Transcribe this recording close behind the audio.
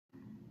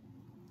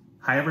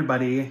Hi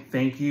everybody,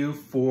 thank you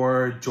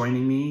for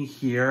joining me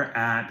here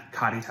at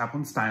Kadi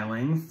Taplin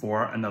Styling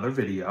for another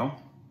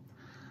video.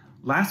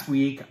 Last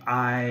week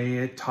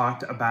I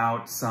talked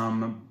about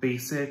some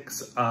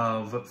basics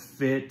of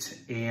fit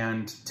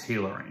and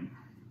tailoring.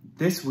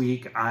 This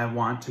week I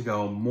want to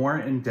go more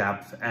in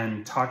depth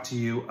and talk to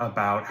you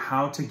about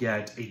how to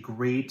get a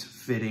great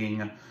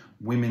fitting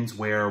women's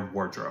wear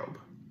wardrobe.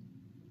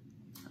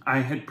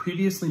 I had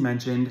previously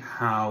mentioned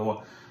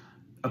how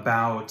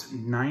about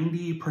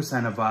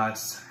 90% of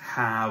us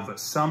have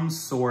some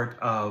sort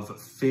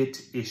of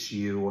fit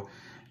issue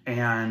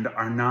and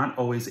are not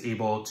always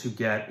able to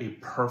get a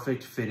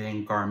perfect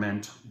fitting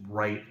garment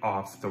right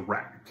off the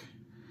rack.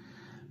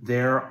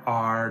 There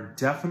are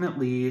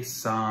definitely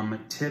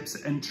some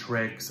tips and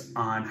tricks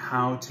on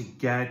how to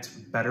get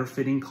better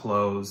fitting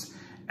clothes,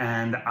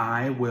 and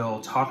I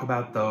will talk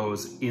about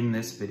those in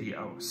this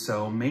video.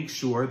 So make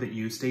sure that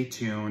you stay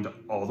tuned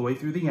all the way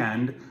through the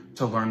end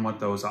to learn what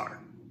those are.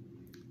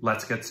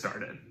 Let's get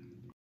started.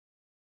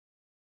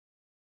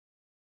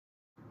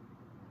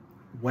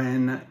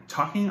 When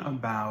talking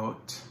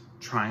about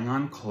trying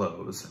on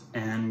clothes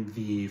and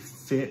the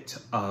fit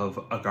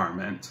of a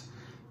garment,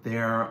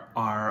 there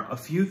are a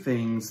few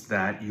things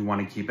that you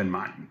want to keep in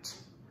mind.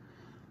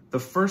 The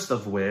first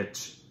of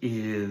which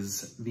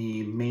is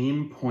the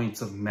main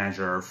points of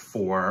measure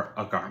for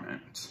a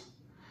garment.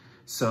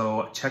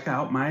 So check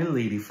out my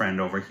lady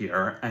friend over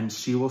here and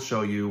she will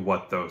show you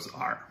what those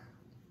are.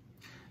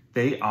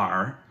 They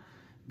are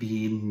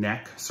the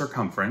neck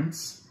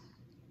circumference,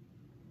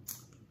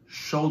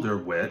 shoulder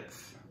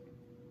width,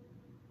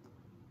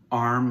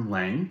 arm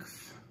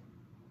length,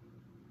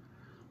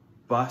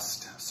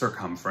 bust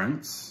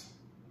circumference,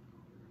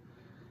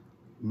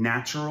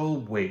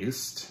 natural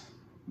waist,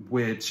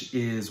 which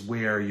is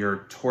where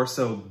your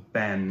torso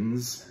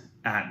bends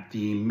at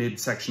the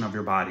midsection of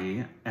your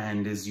body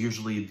and is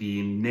usually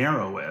the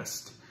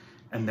narrowest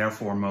and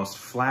therefore most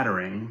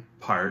flattering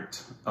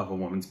part of a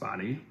woman's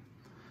body.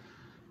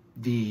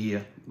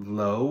 The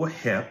low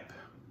hip,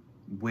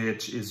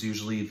 which is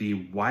usually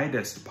the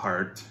widest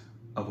part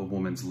of a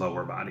woman's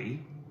lower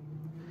body,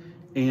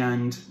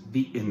 and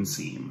the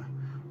inseam,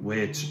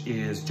 which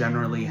is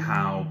generally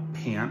how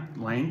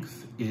pant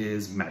length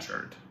is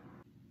measured.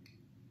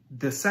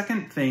 The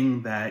second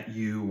thing that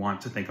you want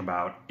to think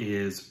about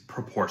is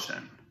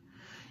proportion.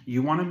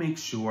 You want to make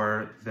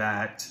sure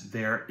that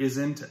there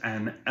isn't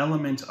an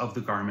element of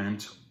the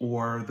garment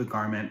or the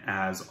garment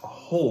as a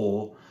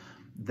whole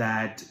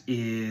that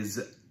is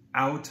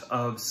out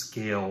of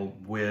scale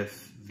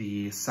with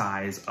the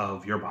size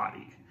of your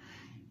body.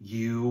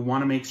 You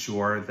want to make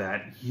sure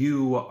that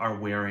you are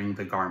wearing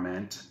the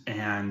garment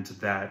and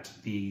that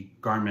the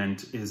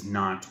garment is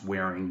not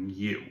wearing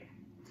you.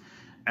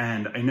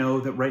 And I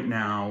know that right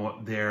now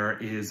there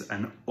is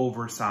an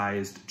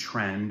oversized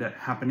trend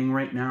happening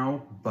right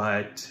now,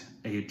 but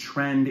a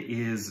trend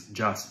is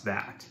just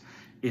that.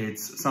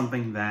 It's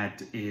something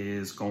that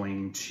is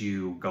going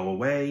to go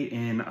away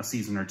in a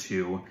season or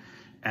two,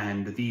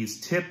 and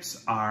these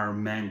tips are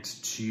meant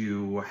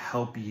to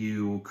help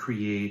you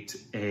create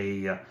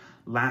a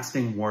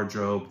lasting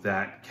wardrobe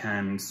that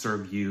can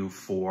serve you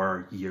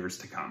for years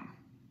to come.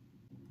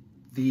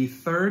 The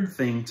third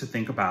thing to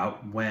think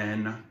about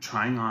when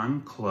trying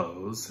on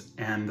clothes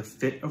and the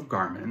fit of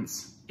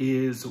garments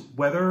is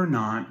whether or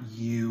not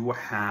you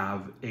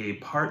have a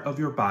part of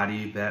your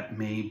body that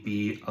may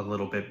be a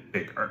little bit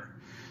bigger.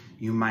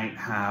 You might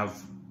have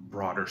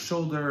broader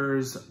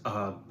shoulders,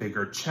 a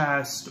bigger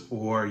chest,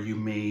 or you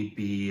may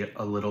be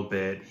a little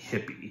bit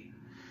hippie.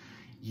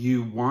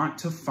 You want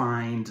to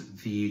find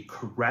the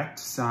correct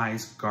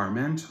size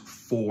garment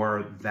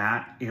for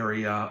that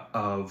area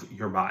of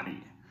your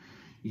body.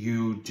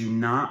 You do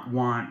not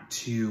want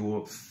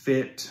to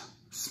fit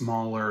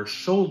smaller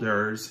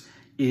shoulders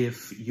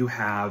if you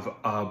have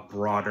a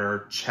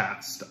broader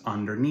chest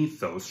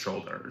underneath those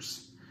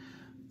shoulders.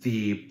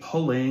 The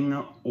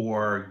pulling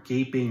or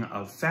gaping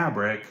of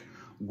fabric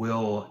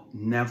will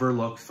never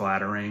look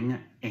flattering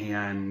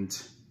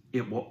and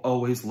it will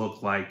always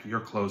look like your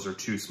clothes are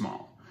too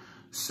small.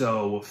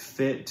 So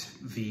fit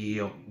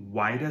the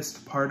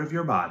widest part of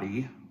your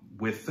body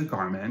with the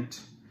garment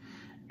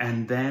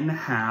and then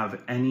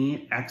have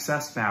any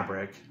excess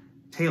fabric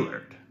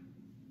tailored.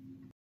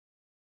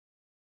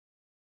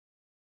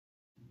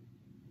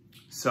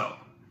 So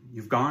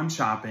you've gone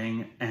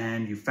shopping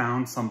and you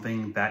found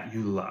something that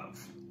you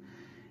love.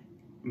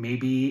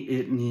 Maybe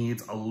it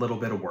needs a little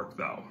bit of work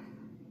though.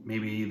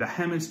 Maybe the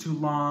hem is too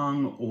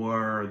long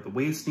or the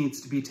waist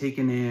needs to be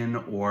taken in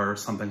or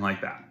something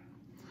like that.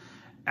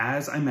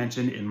 As I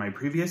mentioned in my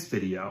previous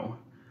video,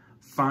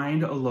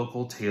 find a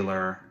local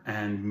tailor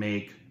and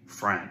make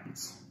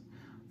friends.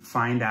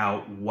 Find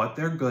out what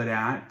they're good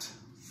at,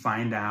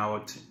 find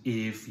out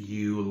if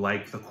you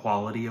like the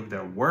quality of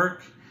their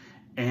work,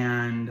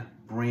 and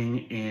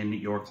bring in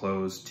your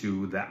clothes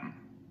to them.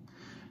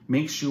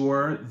 Make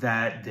sure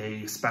that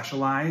they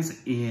specialize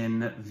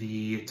in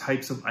the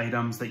types of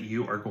items that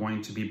you are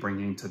going to be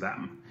bringing to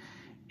them.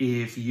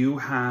 If you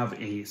have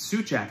a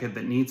suit jacket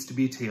that needs to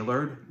be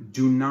tailored,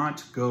 do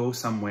not go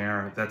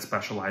somewhere that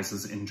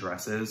specializes in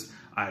dresses.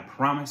 I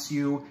promise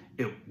you,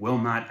 it will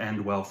not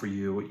end well for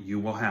you.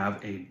 You will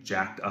have a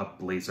jacked up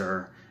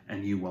blazer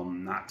and you will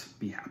not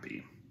be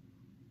happy.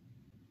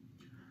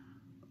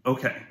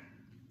 Okay,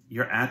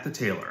 you're at the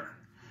tailor.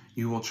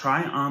 You will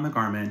try on the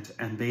garment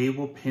and they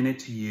will pin it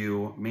to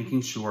you,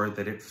 making sure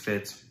that it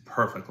fits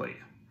perfectly.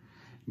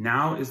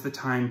 Now is the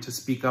time to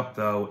speak up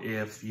though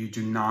if you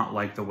do not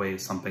like the way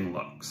something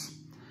looks.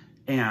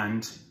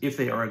 And if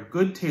they are a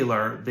good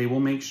tailor, they will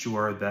make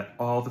sure that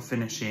all the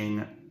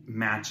finishing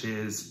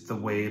matches the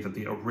way that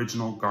the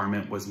original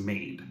garment was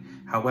made.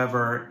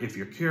 However, if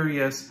you're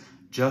curious,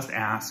 just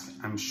ask.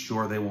 I'm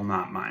sure they will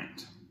not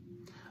mind.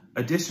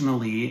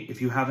 Additionally,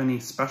 if you have any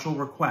special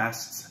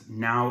requests,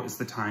 now is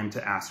the time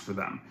to ask for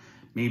them.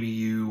 Maybe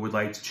you would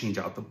like to change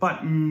out the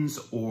buttons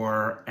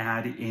or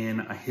add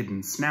in a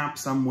hidden snap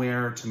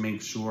somewhere to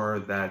make sure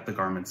that the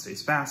garment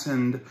stays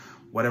fastened.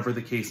 Whatever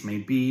the case may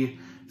be,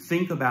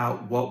 think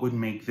about what would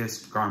make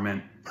this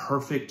garment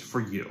perfect for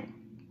you.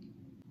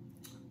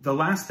 The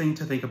last thing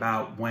to think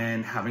about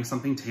when having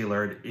something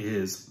tailored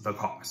is the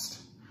cost.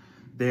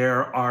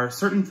 There are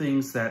certain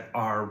things that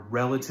are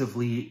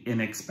relatively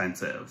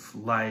inexpensive,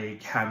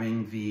 like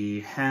having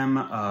the hem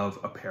of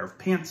a pair of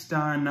pants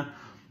done,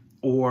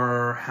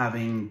 or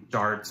having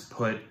darts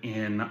put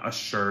in a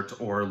shirt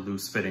or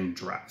loose-fitting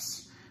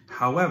dress.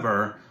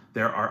 However,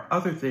 there are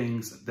other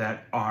things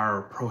that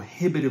are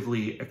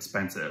prohibitively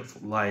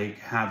expensive, like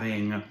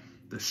having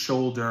the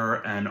shoulder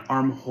and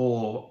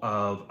armhole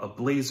of a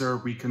blazer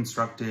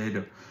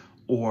reconstructed,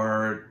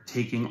 or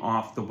taking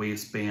off the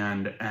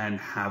waistband and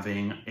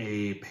having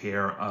a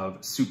pair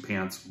of suit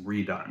pants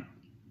redone.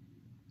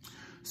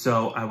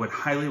 So I would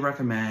highly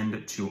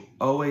recommend to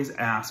always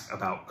ask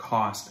about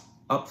cost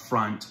up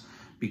front,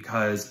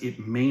 because it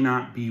may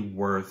not be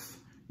worth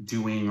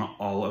doing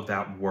all of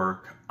that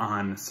work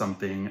on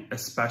something,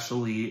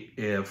 especially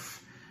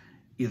if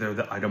either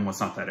the item was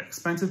not that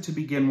expensive to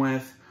begin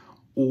with,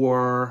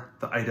 or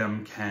the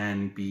item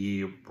can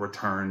be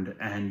returned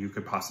and you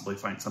could possibly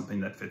find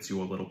something that fits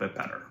you a little bit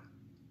better.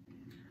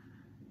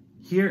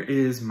 Here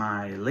is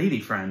my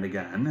lady friend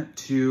again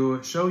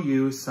to show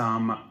you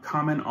some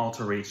common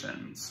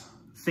alterations.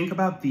 Think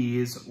about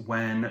these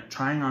when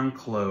trying on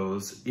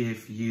clothes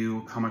if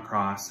you come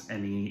across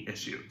any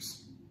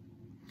issues.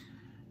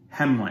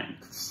 Hem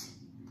lengths.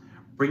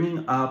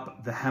 Bringing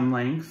up the hem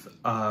length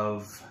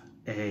of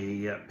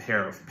a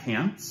pair of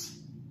pants,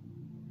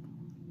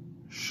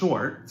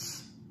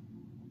 shorts,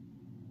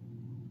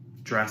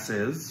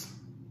 dresses,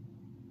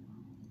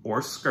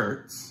 or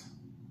skirts,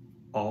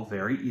 all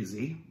very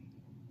easy.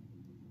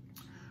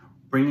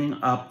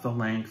 Bringing up the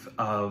length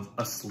of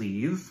a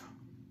sleeve,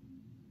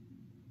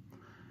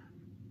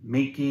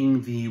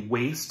 making the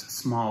waist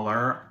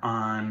smaller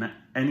on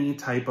any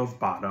type of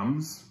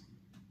bottoms,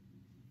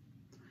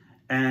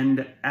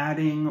 and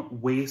adding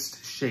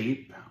waist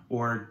shape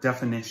or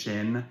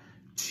definition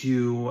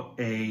to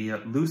a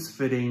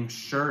loose-fitting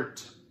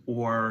shirt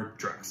or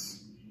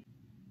dress.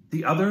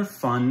 The other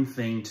fun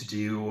thing to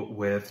do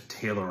with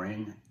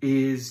tailoring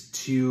is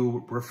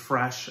to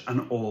refresh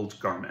an old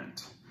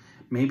garment.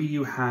 Maybe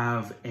you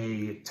have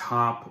a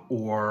top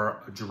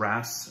or a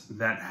dress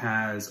that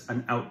has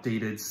an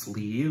outdated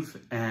sleeve,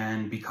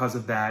 and because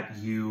of that,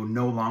 you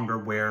no longer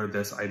wear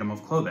this item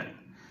of clothing.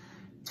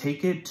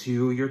 Take it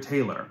to your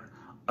tailor.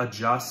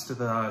 Adjust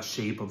the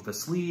shape of the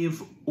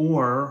sleeve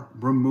or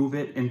remove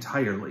it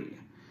entirely.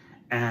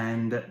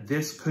 And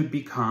this could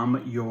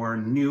become your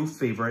new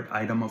favorite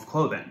item of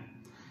clothing.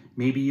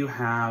 Maybe you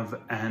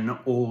have an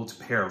old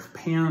pair of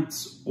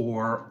pants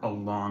or a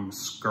long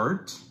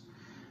skirt.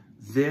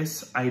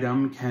 This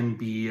item can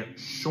be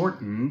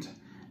shortened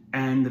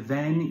and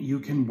then you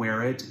can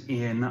wear it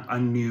in a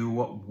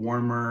new,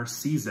 warmer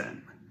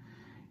season.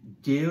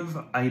 Give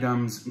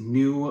items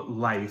new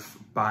life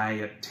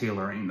by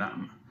tailoring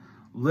them.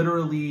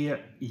 Literally,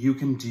 you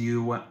can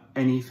do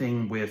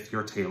anything with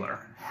your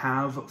tailor.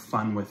 Have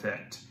fun with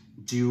it.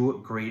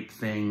 Do great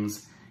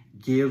things.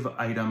 Give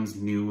items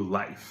new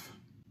life.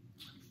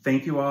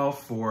 Thank you all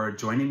for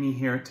joining me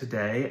here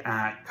today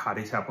at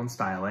Kadi Taplin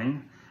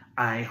Styling.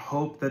 I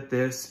hope that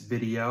this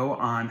video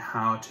on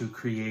how to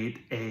create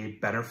a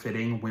better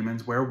fitting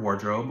women's wear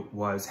wardrobe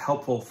was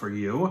helpful for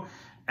you.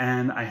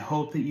 And I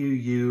hope that you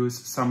use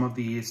some of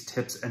these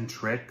tips and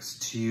tricks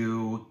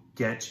to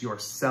get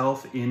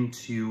yourself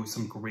into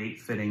some great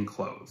fitting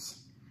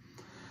clothes.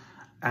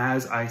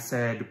 As I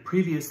said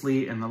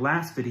previously in the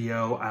last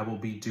video, I will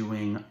be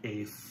doing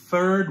a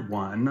third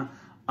one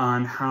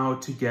on how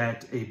to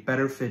get a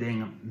better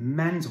fitting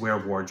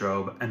menswear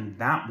wardrobe, and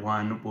that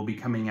one will be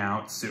coming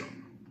out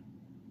soon.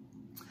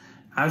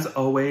 As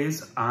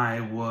always, I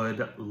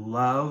would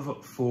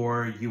love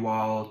for you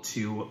all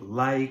to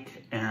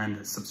like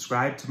and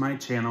subscribe to my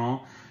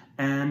channel,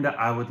 and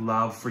I would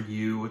love for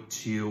you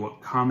to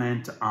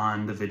comment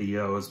on the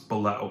videos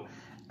below.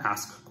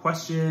 Ask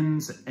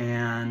questions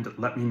and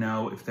let me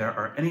know if there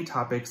are any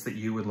topics that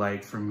you would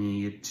like for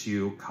me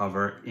to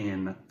cover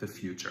in the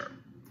future.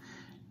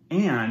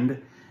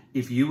 And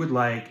if you would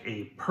like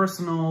a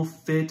personal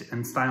fit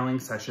and styling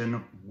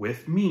session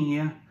with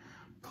me,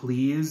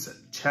 please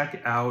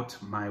check out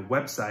my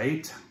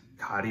website,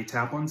 Kadi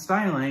Taplin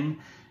Styling,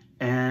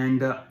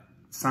 and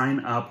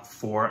sign up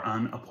for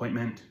an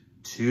appointment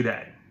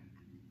today.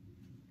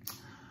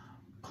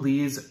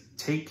 Please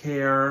take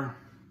care,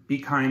 be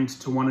kind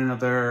to one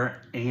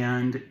another,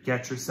 and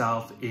get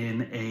yourself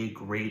in a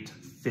great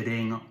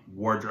fitting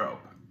wardrobe.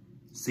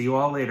 See you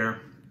all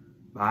later.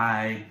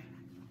 Bye.